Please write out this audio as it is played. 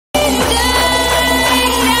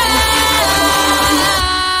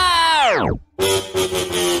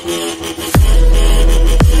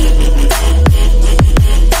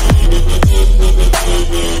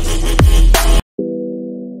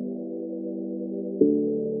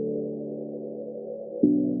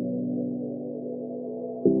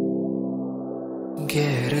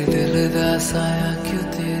गहरे दिल दा साया क्यों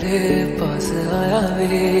तेरे पास आया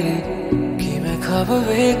वे कि मैं खब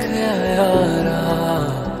वेख यारा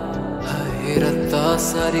हाय रत्ता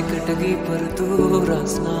सारी कट गई पर तू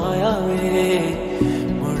रस ना आया वे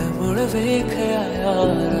मुड़ मुड़ वेख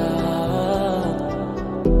यारा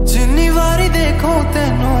जिन्नी वारी देखो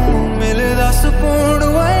तेनू मिलदा सुकून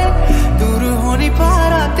वे दूर हो नहीं पा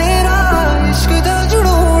रहा तेरा इश्क दा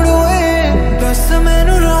जुनून वे दस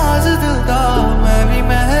मैनू राज दिल दा मैं भी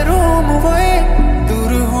महरूम वे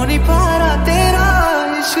दूर हो नहीं पा रहा तेरा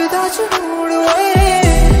इश्क दा जुनून वे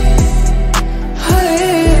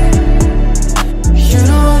You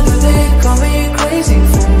know that they call me crazy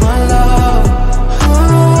for my love.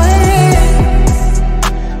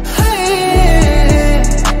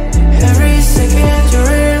 Every second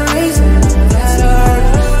you're erasing that hurt.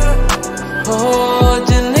 Oh,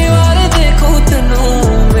 जिन्नी वार देखो तेनू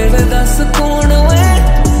मिलदा सुकून वे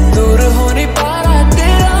दूर हो नहीं पा रहा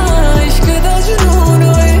तेरा इश्क दा जुनून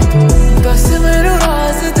वे बस मेनू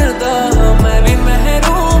राज दिल दा मैं भी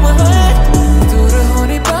महरूम है दूर हो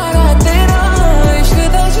नहीं पा रहा तेरा इश्क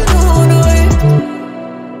दा जुनून वे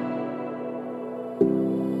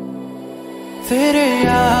तेरे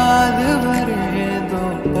याद भरे दो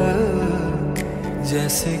पल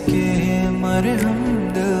जैसे कि मरे हम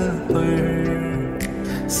दिल पर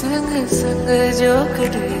संग संग जो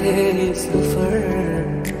कटे सफर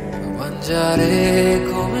बंजारे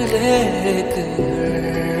को मिले एक घर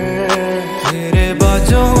तेरे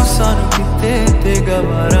बाजों सानू किते ते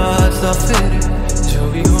गवारा सफर जो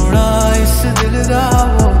भी होना इस दिल दा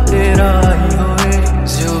वो तेरा ही होए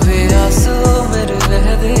जो भी आंसू मेरे बह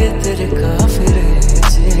दे तेरे काफिले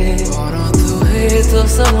चे और तू है तो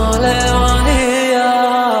संभाले वाले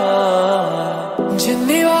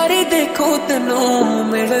जिन्नी वारी देखो तेनू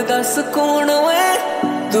मिलदा सुकून वे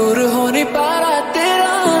दूर हो नहीं पा रहा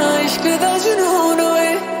तेरा इश्क दा जुनून वे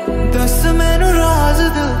दस मैनू राज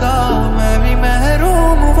दिल दा मैं भी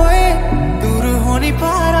महरूम वे दूर हो नहीं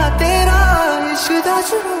पा रहा तेरा इश्क दा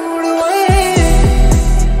जुनून वे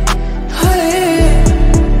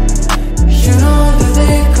You know that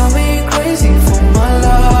they call me crazy for my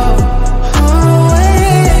love.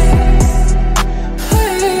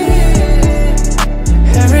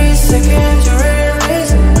 Every second you're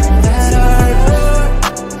erasing that hurt.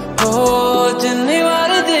 Oh, जिन्नी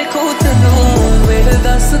वार देखो तेनू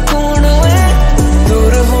मिलदा सुकून वे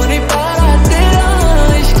दूर हो नहीं पा रहा तेरा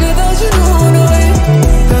इश्क दा जुनून वे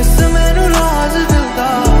दस मैनू राज दिल दा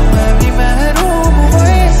मैं भी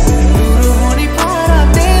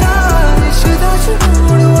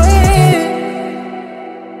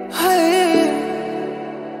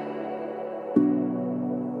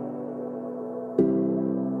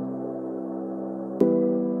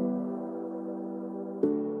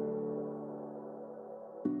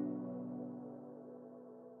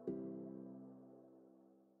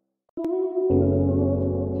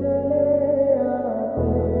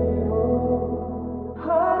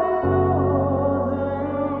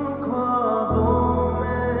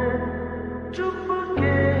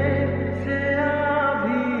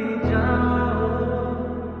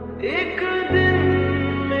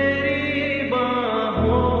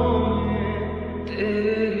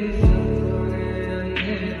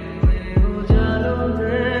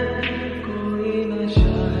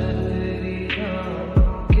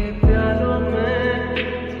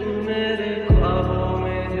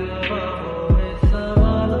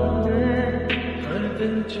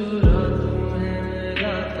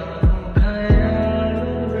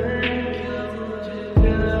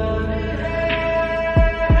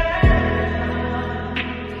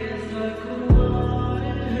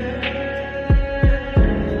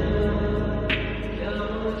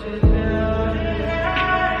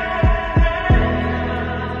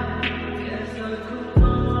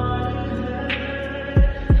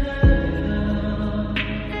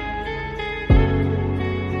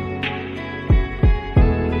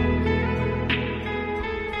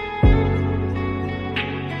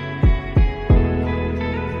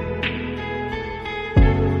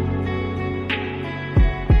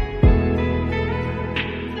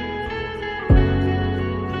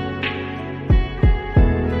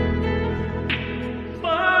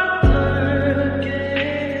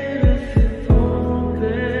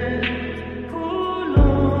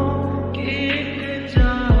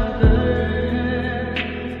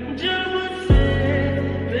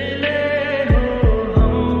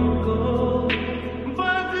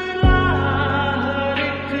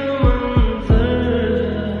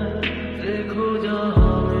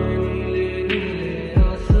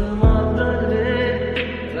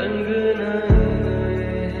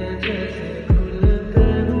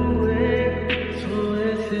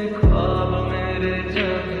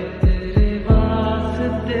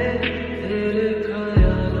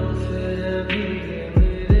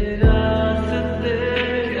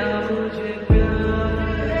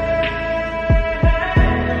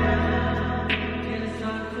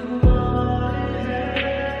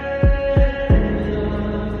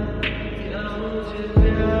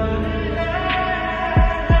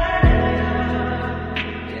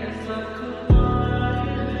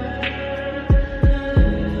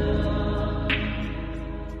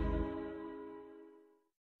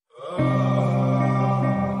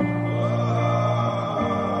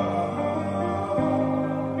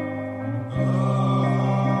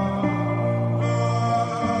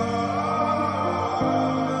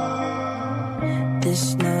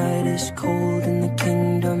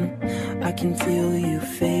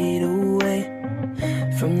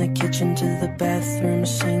From the kitchen to the bathroom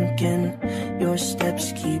sinking, your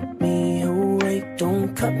steps keep me awake.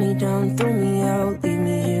 Don't cut me down, throw me out, leave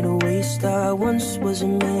me here to waste. I once was a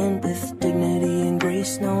man with dignity and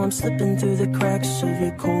grace. Now I'm slipping through the cracks of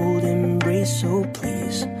your cold embrace. So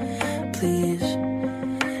please, please,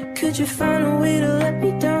 could you find a way to let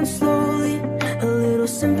me down slowly? A little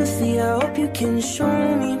sympathy, I hope you can show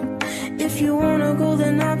me. If you wanna go,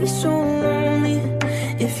 then I'll be so lonely.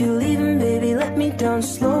 If you're leaving, baby, let me down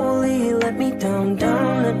slowly. Let me down,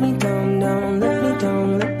 down, let me down, down, let me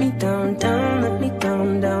down, let me down, down, let me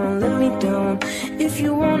down, down, let me down. If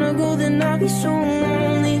you wanna go, then I'll be so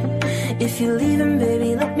lonely. If you're leaving,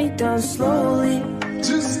 baby, let me down slowly.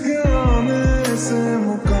 जिसके आने से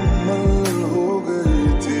मुकम्मल हो गई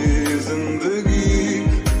थी जिंदगी,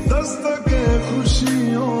 दस्तके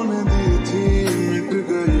खुशियों ने दी थी, मिट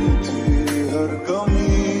गई थी हर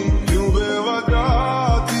कमी। क्यों बेवजह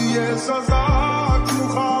दिए सजा, क्यों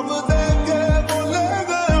ख्वाब देके वो ले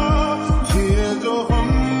गया। ये जो हम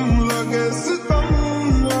लगे सितम,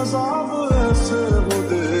 अज़ाब ऐसे वो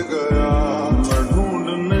दे गया। मैं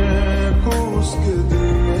ढूंढने को उसके दिल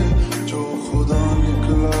में जो खुदा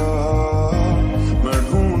निकला, मैं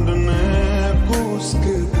ढूंढने को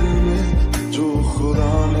उसके दिल में जो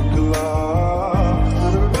खुदा निकला।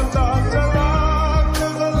 पता चला कि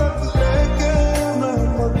गलत लेके मैं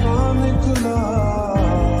पता निकला,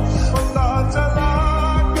 पता चला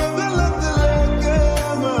कि गलत लेके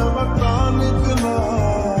मैं पता निकला।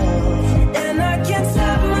 And I can't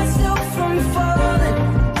stop myself from falling.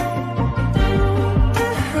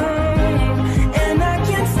 And I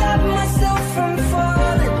can't stop myself from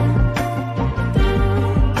falling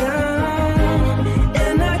down.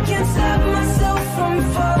 And I can't stop myself from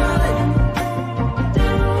falling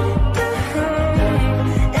down.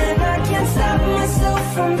 And I can't stop myself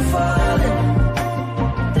from falling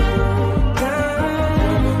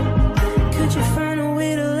down. Could you find a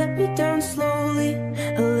way to let me down slowly?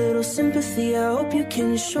 A little sympathy, I hope you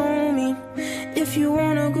can show me. If you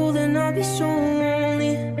wanna go, then I'll be so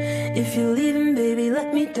lonely. If you're leaving, baby,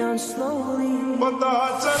 let me down slowly. पता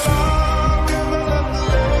चला कि गलत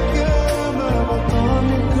लेके मैं पता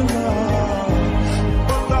निकला,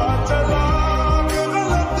 पता चला कि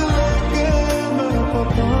गलत लेके मैं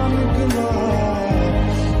पता निकला।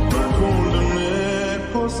 मैं ढूंढने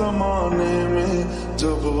को ज़माने में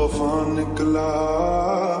जब वफा निकला।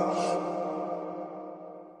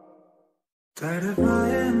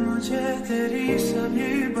 तड़पाए मुझे तेरी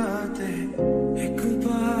सभी बातें, एक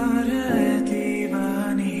बार है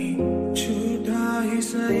दीवानी, झूठा ही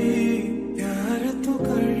सही प्यार तो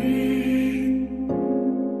कर।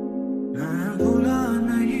 मैं भूला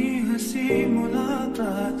नहीं हंसी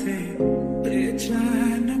मुलाकातें,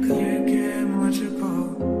 बेचैन करके मुझको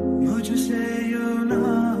मुझसे यूं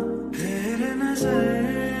ना फेर नजर।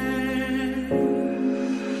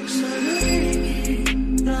 सनगी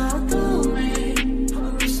रातों में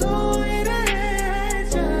हम सोए रहे,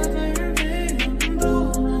 जागर में हम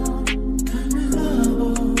दोनों, तन्हा वो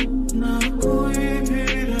ना कोई भी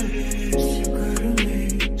रहे,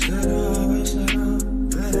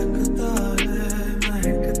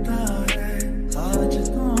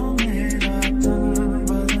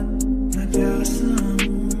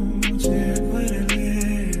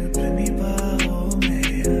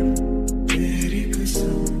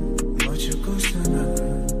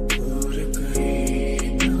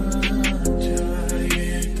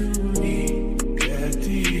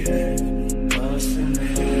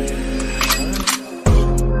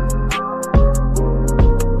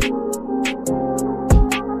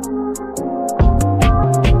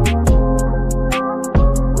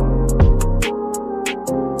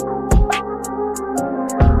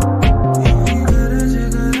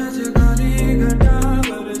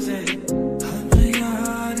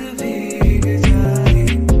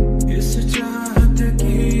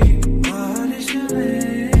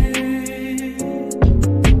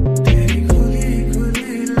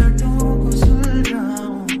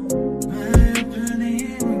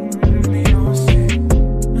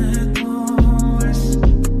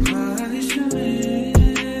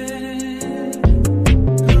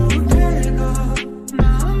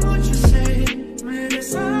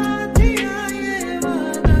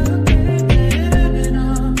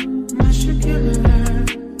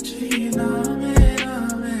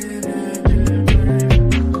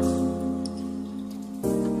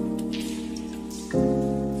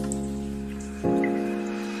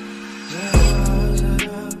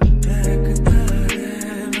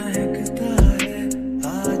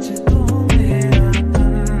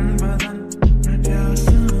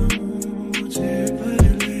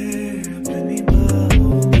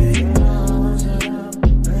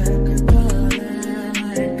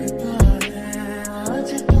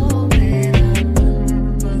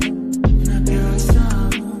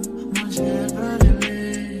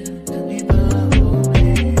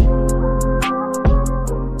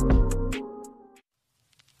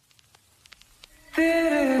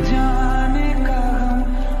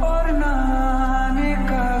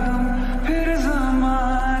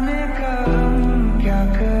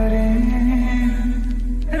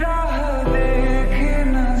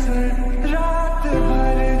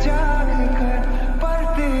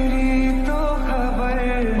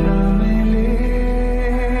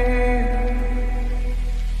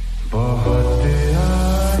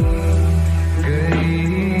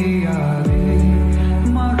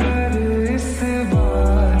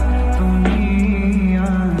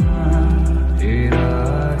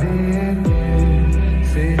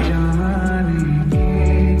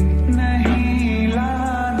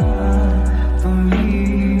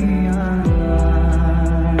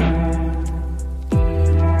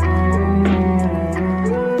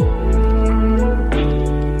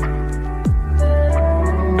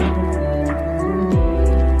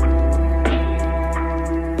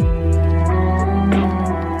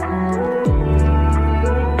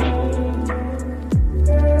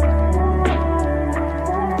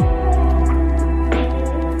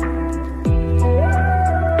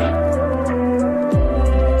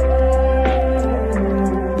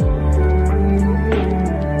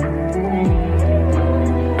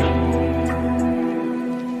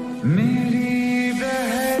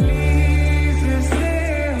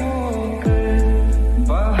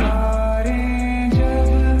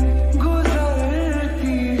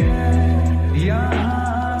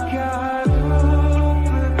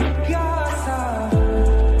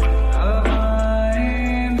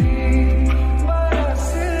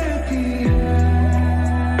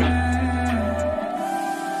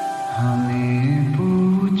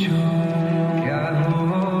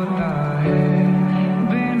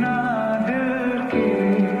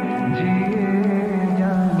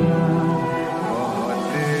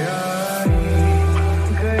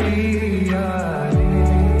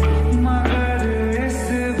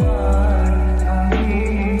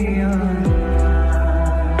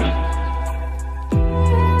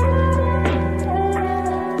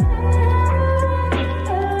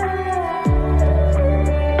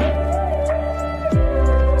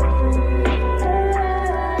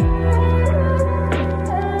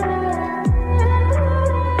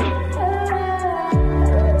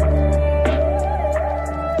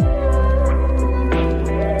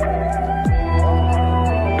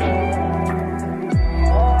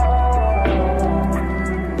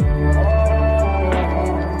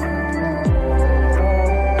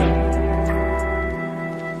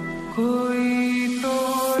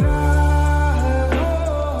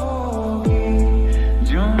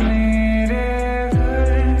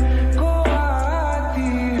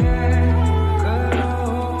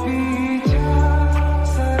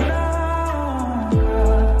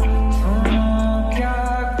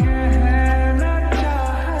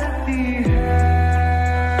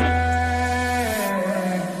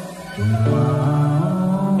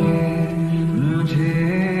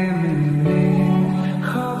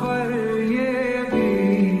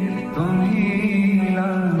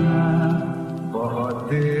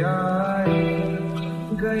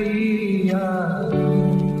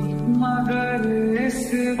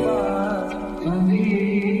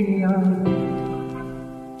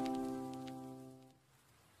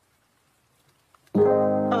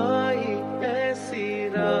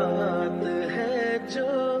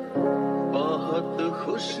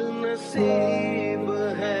 खुश नसीब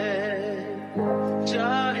है,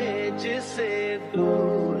 चाहे जिसे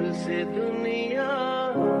दूर से दुनिया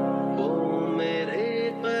वो मेरे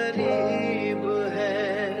करीब है।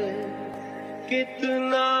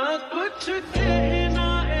 कितना कुछ कहना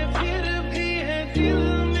है फिर भी है दिल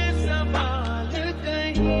में सवाल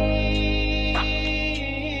कहीं,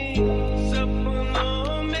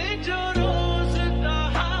 सपनों में जो रोज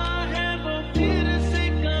कहा है वो फिर से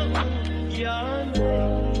कहूं या नहीं।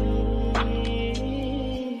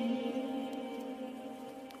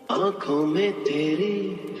 आंखों में तेरी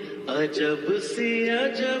अजब सी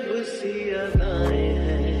अदाएं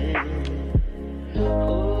हैं,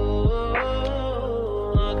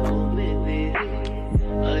 आंखों में तेरी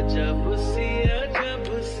अजब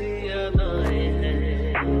सी अदाएं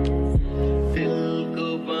हैं। दिल को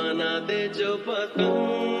बना दे जो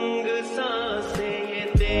पतंग, सांसें ये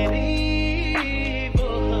तेरी वो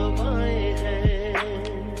हवाएं हैं।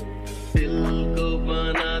 दिल को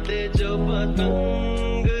बना दे जो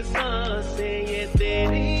पतंग, सांसें ये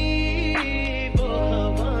तेरी वो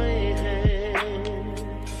हवाएं हैं।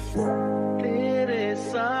 तेरे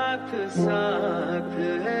साथ साथ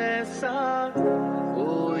ऐसा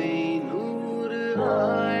कोई नूर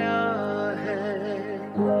आया है,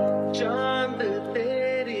 चांद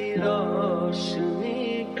तेरी रोशनी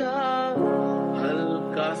का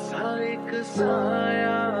हल्का सा एक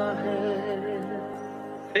साया है।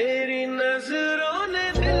 तेरी नजरों ने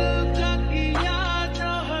दिल का किया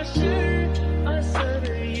जो हश्र असर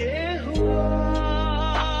ये हुआ,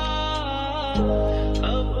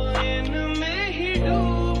 अब इनमें ही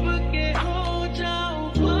डूब के हो जाऊं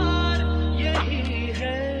पार, यही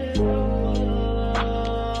है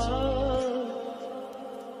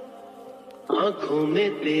आंखों में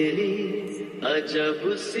तेरी अजब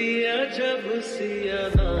सी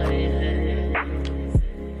अदाएं हैं।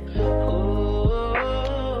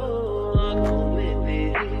 आंखों में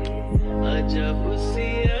तेरी अजब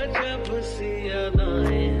सी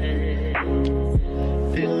अदाएं हैं।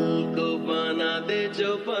 दिल को बना दे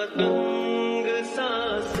जो पतंग,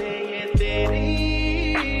 सांसें ये तेरी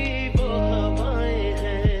वो हवाएं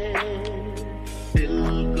हैं। दिल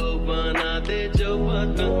को बना दे जो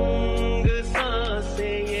पतंग,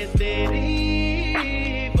 सांसें ये तेरी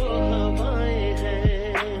वो हवाएं हैं।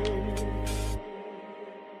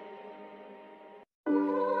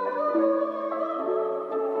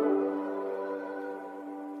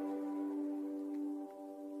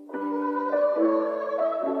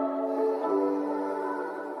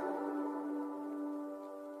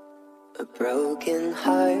 A broken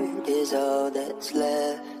heart is all that's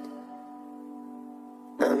left.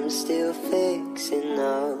 I'm still fixing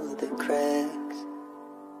all the cracks.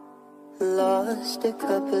 Lost a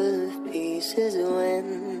couple of pieces when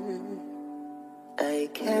I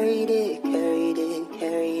carried it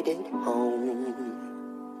home.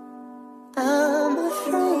 I'm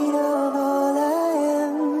afraid of all I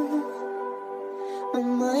am. My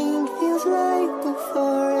mind feels like a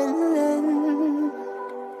foreign land.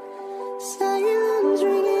 Silence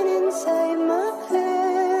ringing inside my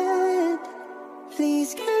head.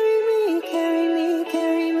 Please carry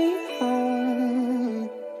me home.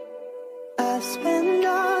 I've spent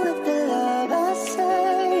all of the love I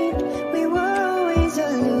saved. We were always a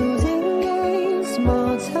losing game.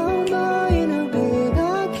 Small town boy in a big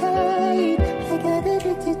arcade. I got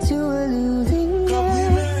addicted to a losing game.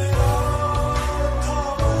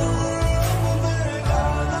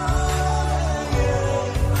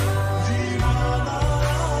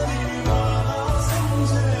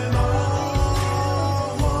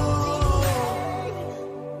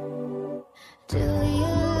 Do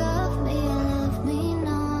you love me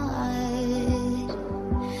not?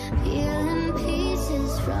 Peeling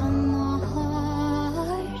pieces from my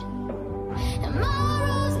heart, and my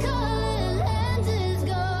rose-colored lens is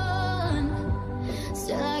gone.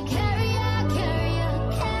 Still I carry on.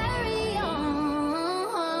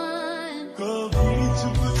 कभी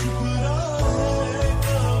चुप चुप रहे,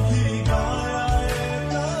 कभी गाया ये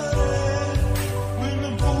करे, बिन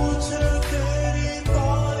पूछे तेरी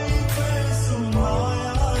तारीफें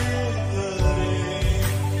सुनाया ये करे।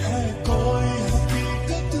 है कोई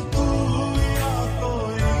हकीकत तू या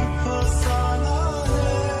कोई फसाना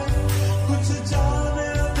है, कुछ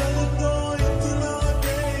जाने दिल तो इतना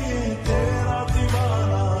के ये तेरा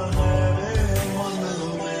दीवाना है रे मन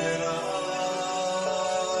मेरा।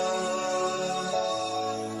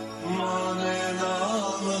 माने ना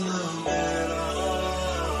मन मेरा।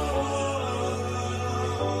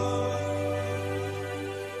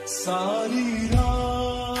 सारी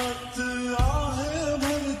रात आहे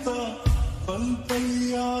भरता, पल पल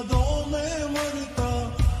यादों में मरता,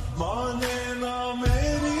 माने ना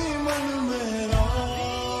मेरी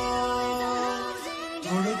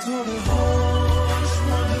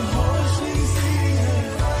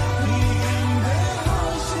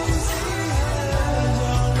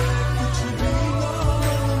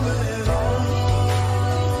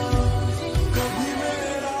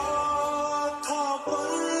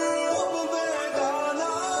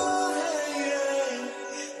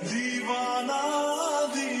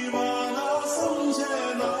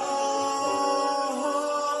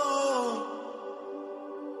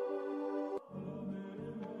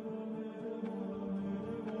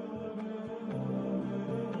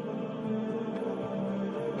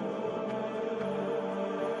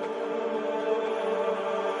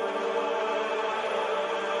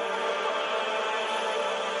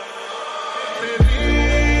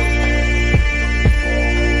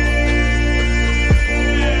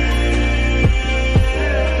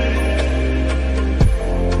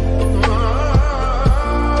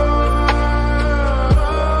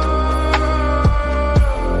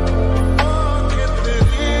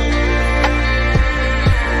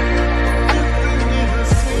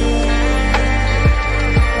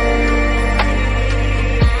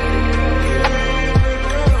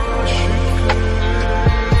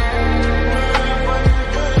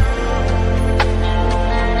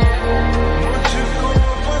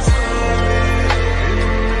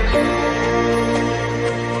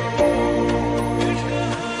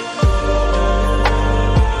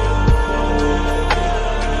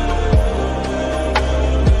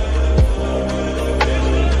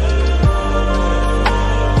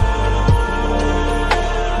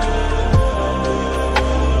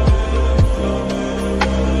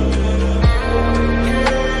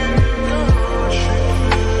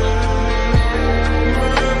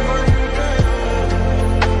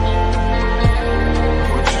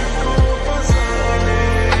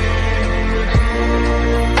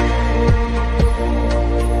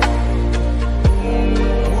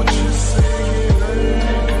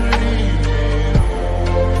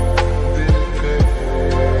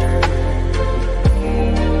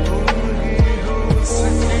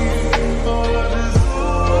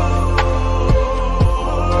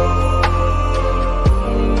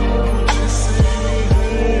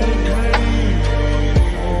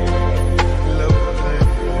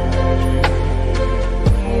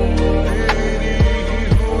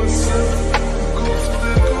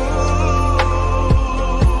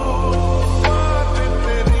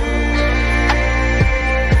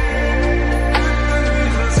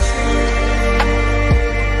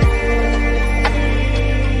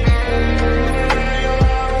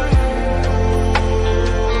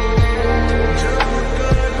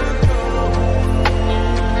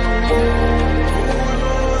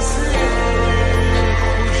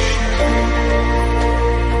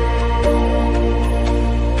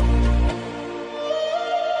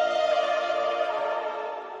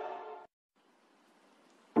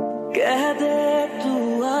कह दे तू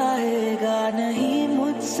आएगा नहीं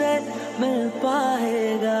मुझसे मिल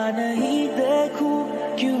पाएगा नहीं देखूं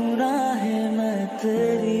क्यों ना है मैं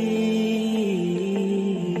तेरी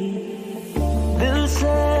दिल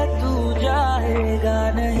से तू जाएगा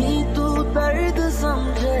नहीं तू दर्द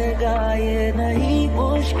समझेगा ये नहीं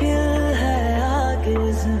मुश्किल है आगे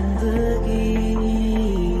जिंदगी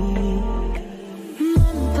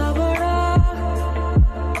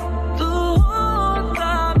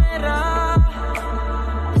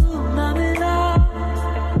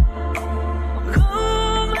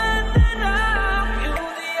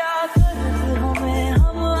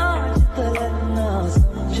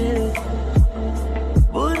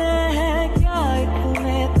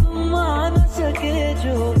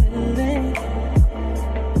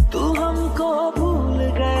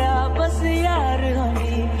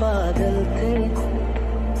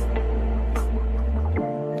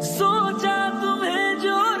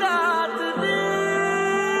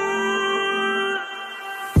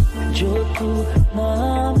जो तू ना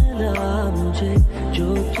मिला मुझे जो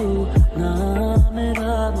तू ना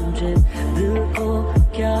मिला मुझे दिल को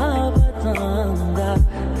क्या बताऊंगा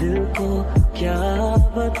दिल को क्या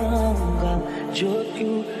बताऊंगा जो तू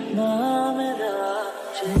ना मिला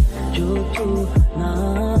मुझे जो तू ना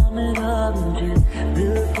मिला मुझे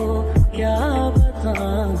दिल को क्या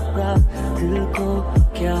बताऊंगा दिल को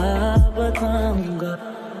क्या बताऊंगा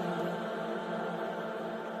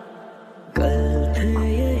कल थे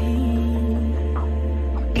यही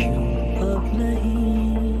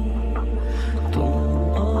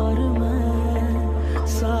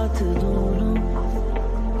दोनों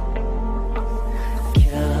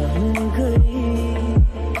क्या मिल गई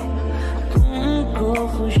तुमको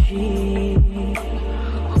खुशी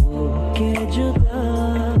हो के जुदा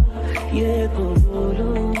ये तो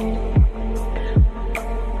बोलो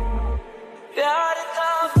प्यार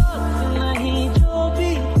का वक्त नहीं जो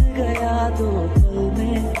बीत गया दो पल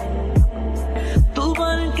में तू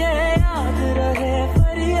बन के याद रहे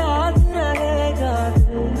फरियाद रहेगा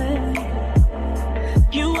दिल में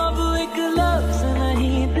क्यों अब एक लफ्ज़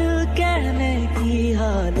नहीं दिल कहने की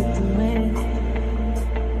हालत में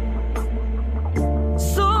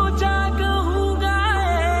सोचा कहूँगा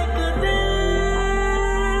एक दिन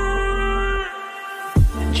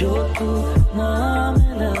जो तू ना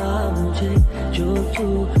मिला मुझे जो तू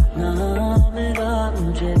ना मिला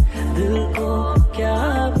मुझे दिल को क्या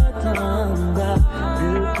बताऊंगा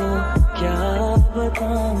दिल को क्या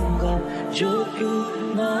बताऊंगा जो तू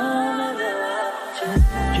ना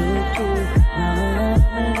जो तू ना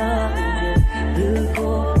मिला मुझे दिल को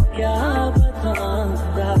क्या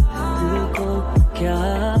बताऊंगा दिल को क्या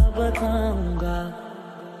बताऊंगा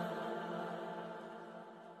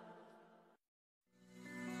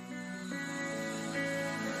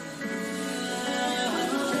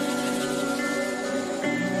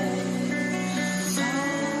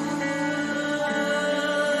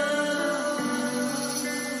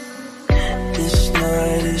This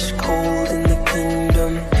night is cold in the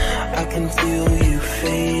kingdom. I can feel you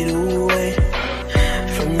fade away.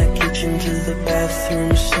 From the kitchen to the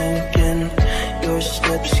bathroom sinking. Your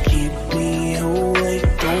steps keep me awake.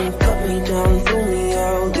 Don't cut me down, throw me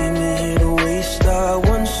out, leave me here to waste. I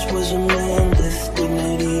once was a man with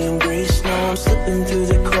dignity and grace. Now I'm slipping through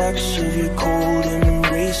the cracks of your cold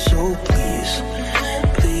embrace. So please,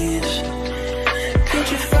 please, could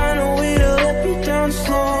you find a way to let me down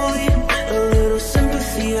slowly? A little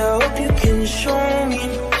sympathy, I hope you can show me.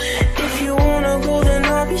 If you wanna go, then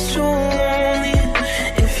I'll be so lonely.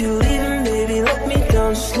 If you're leaving, baby, let me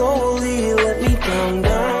down slowly. Let me down,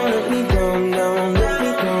 down, let me down, down, let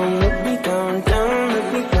me down, let me down, down, let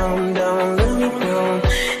me down, down, let me down.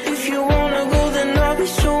 If you wanna go, then I'll be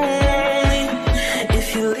so lonely.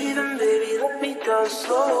 If you're leaving, baby, let me down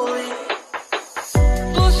slowly.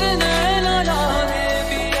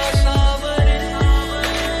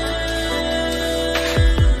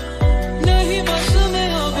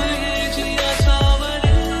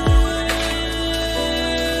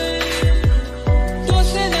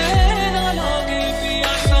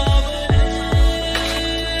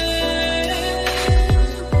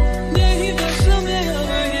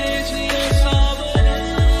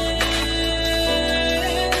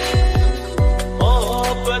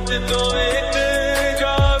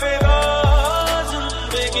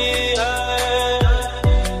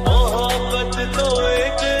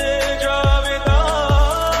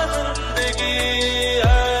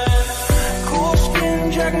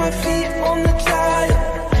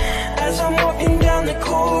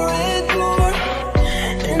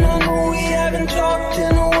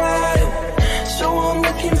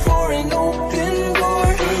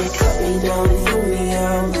 Down, throw me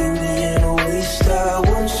out, leave me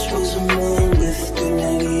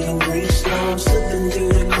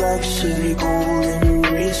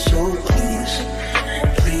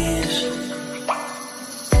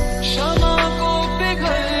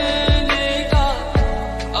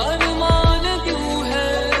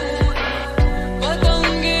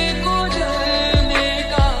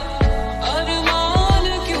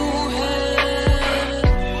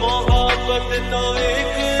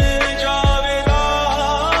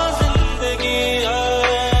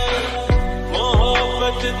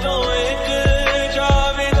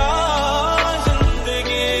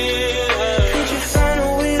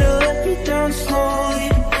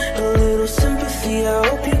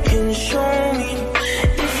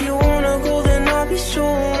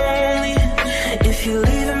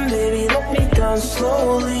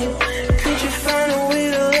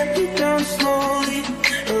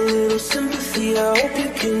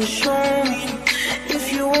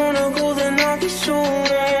be so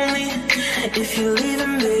lonely. If you're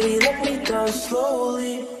leaving, baby, let me down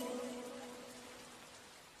slowly.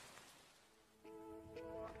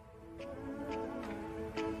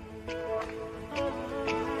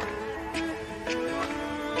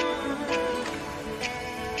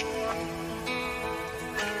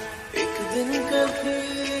 एक दिन कभी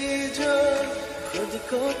जो खुद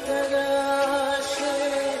को तराशे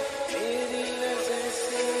मेरी नजर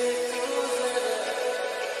से गुजरा,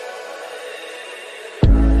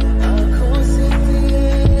 आंखों से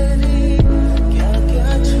तेरी क्या क्या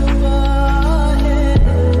छुपा है,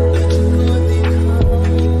 तुझको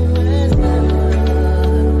दिखाऊं मैं जरा,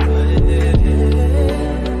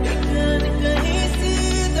 कहीं सी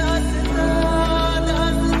दास्तां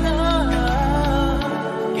दास्तां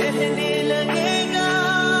कहने लगेगा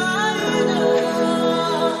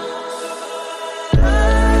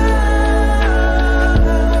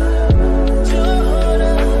जो हो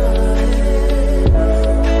रहा है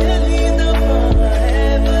पहली दफा है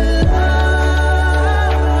भला,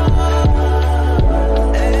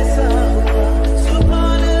 ऐसा हुआ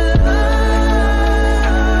सुभान अल्लाह,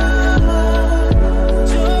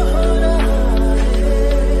 जो हो रहा है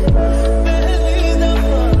पहली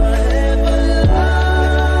दफा है भला,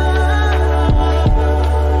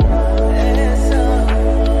 ऐसा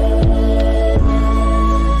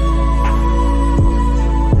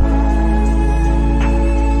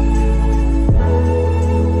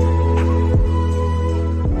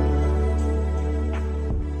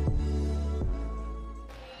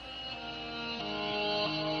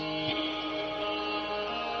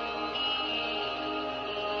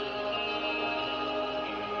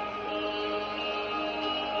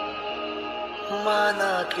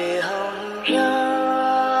माना के हम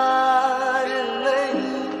यार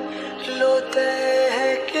नहीं, लोते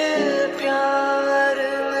हैं कि प्यार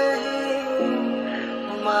नहीं,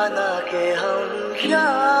 माना के हम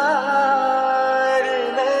यार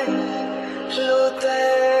नहीं, लोते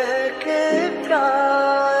हैं कि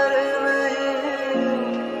प्यार नहीं।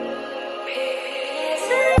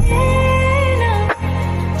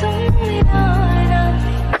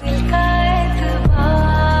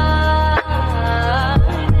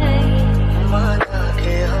 माना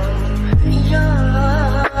के हम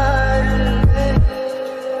यार नहीं।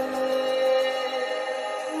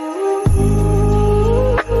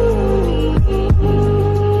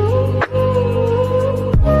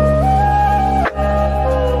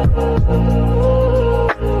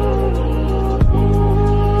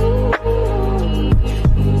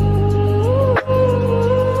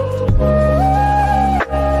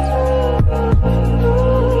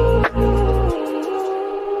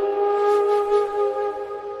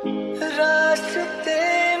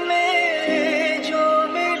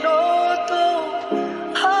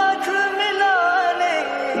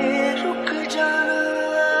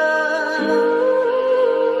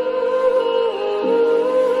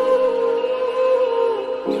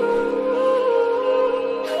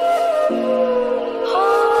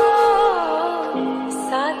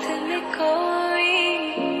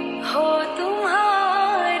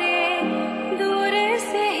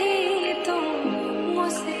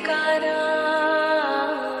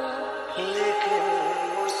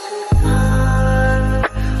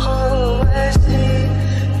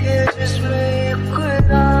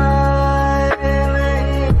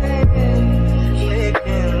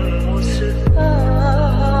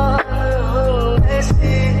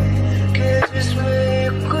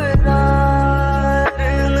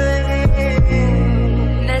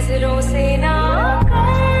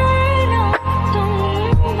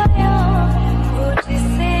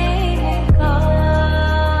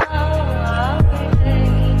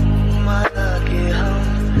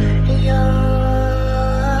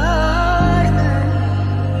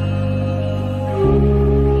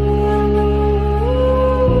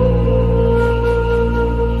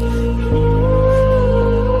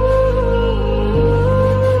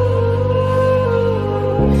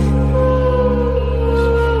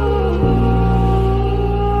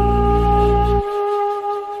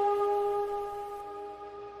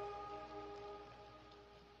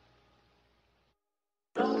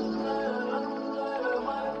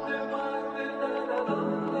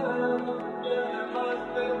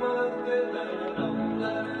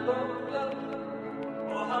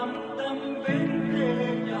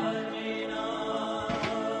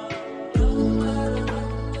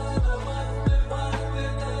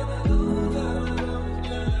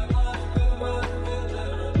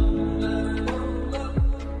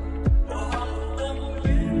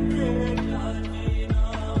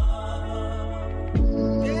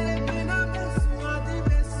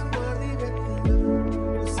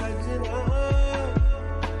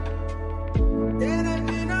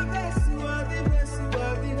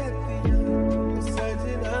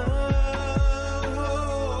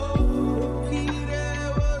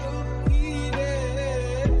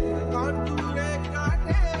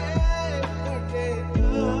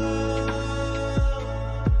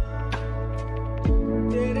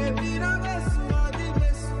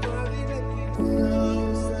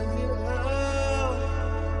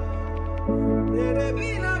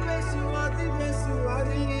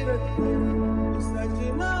 you.